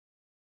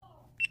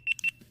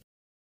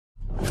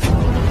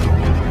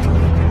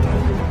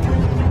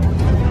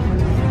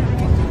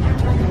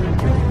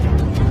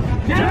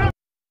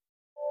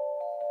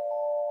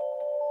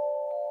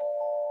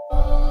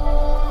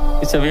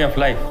It's a way of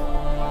life.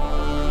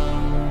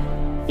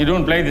 You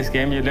don't play this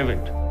game, you live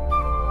it.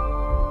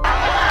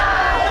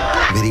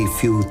 Very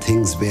few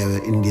things where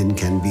an Indian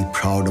can be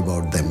proud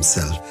about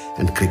themselves,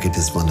 and cricket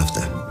is one of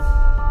them.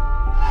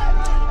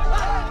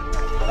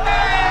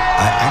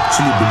 I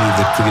actually believe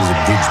that cricket is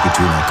a bridge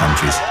between our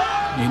countries.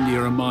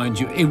 India reminds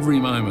you every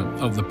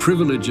moment of the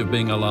privilege of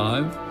being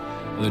alive,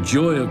 the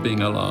joy of being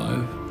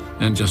alive,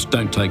 and just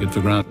don't take it for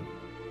granted.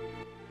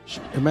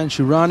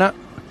 Himanshu Rana,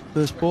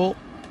 first ball.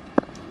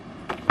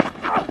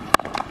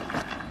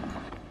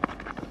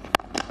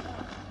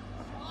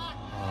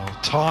 Oh,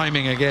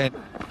 timing again.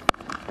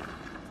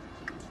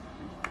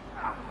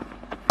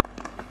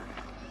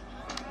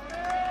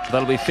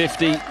 That'll be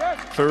 50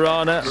 for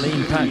Rana.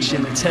 Lean patch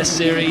in the Test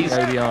series.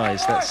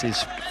 ODIs, that's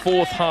his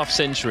fourth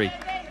half-century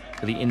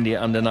for the India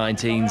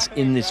under-19s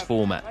in this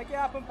format.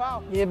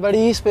 ये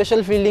बड़ी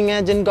special feeling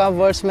है जिनको आप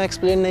words में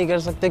explain नहीं कर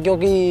सकते,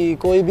 क्योंकि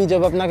कोई भी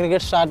जब अपना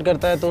क्रिकेट स्टार्ट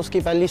करता है तो उसकी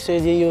पहली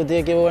स्टेज यही होती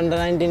है कि वो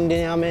अंडर-19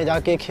 इंडिया में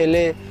जाके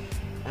खेले,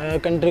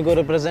 कंट्री को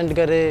रिप्रेजेंट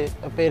करे,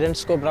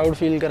 पेरेंट्स को प्राउड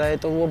फील कराए,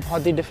 तो वो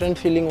बहुत ही डिफरेंट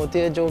फीलिंग होती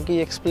है जो कि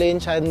एक्सप्लेन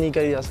शायद नहीं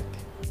करी जा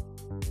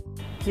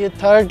सकती। ये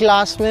 3rd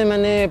क्लास में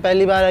मैंने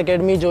पहली बार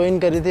एकेडमी ज्वाइन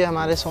करी थी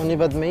हमारे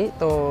सोनीपत में ही।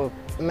 तो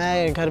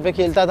मैं घर पे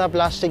खेलता था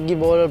प्लास्टिक की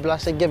बॉल और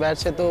प्लास्टिक के बैट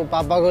से, तो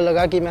पापा को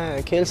लगा कि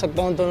मैं खेल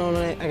सकता हूँ, तो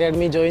उन्होंने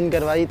एकेडमी ज्वाइन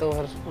करवाई, तो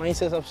वहीं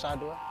से सब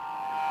स्टार्ट हुआ।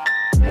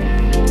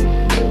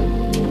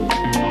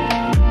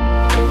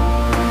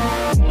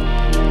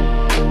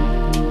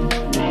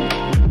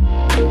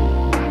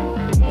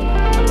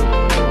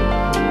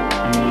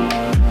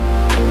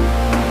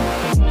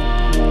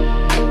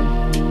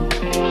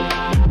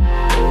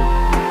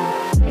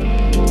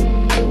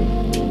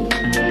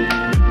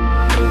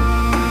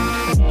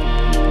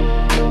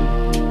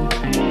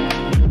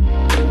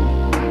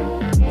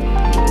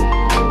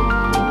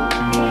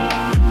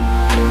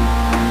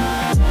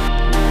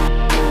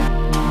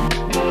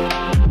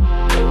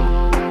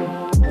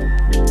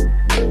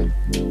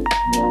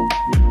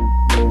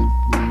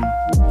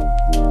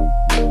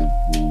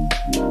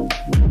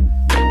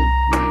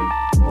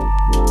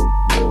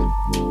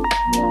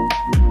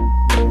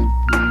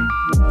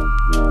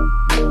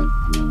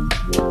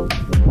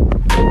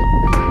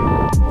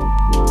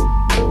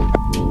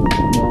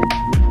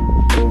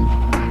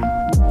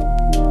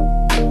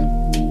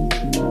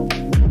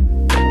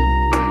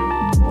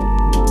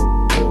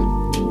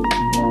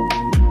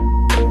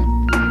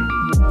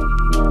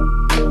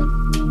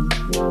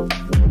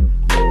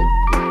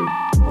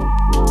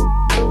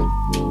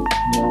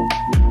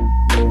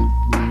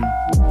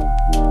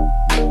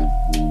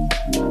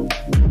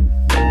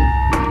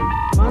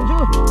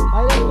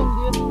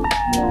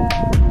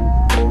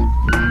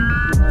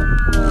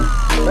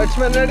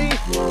 Batsman ready?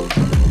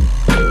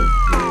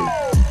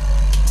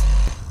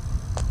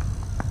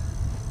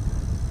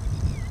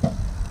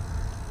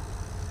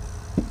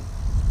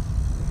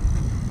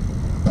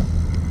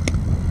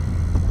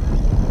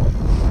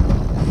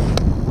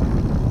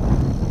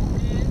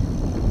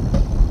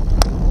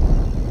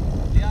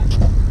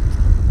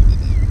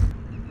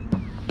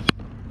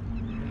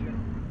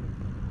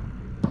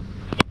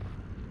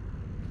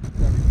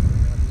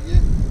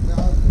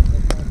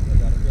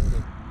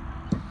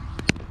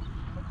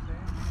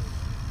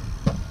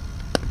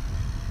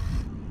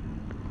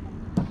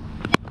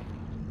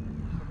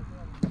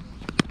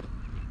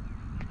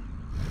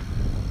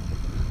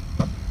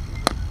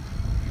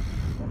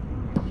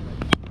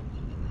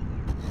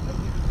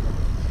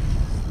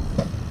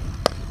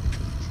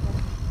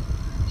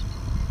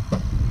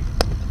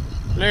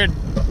 Played.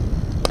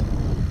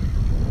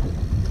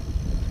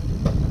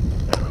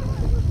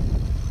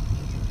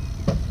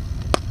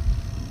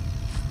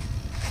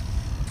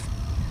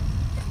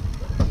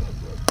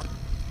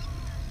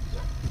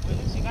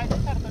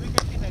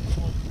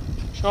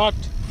 Shot.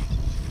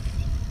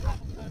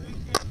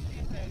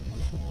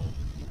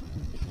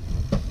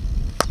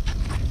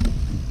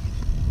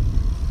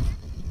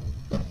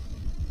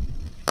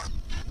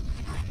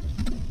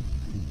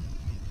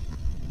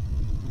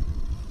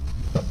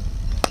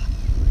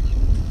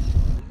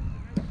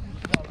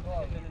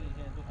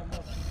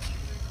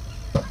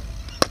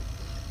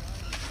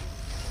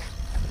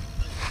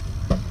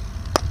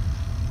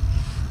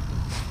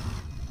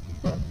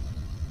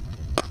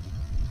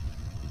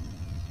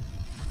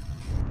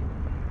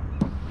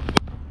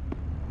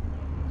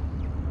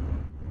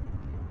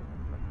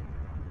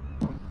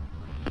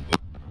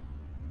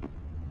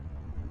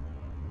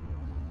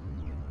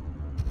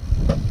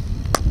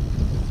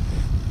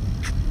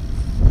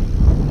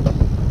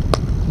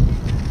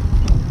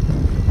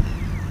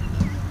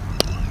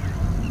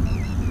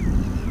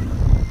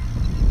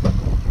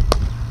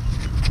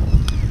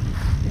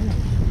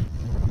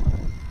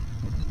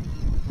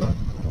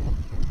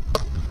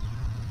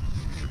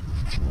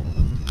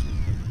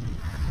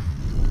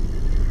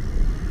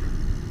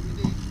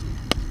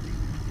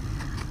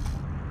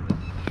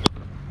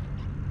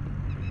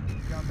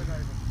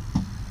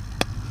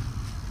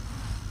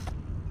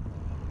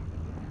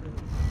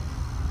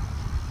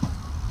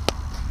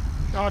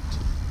 Shot.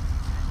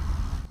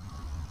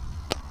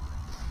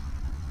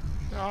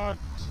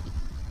 Shot.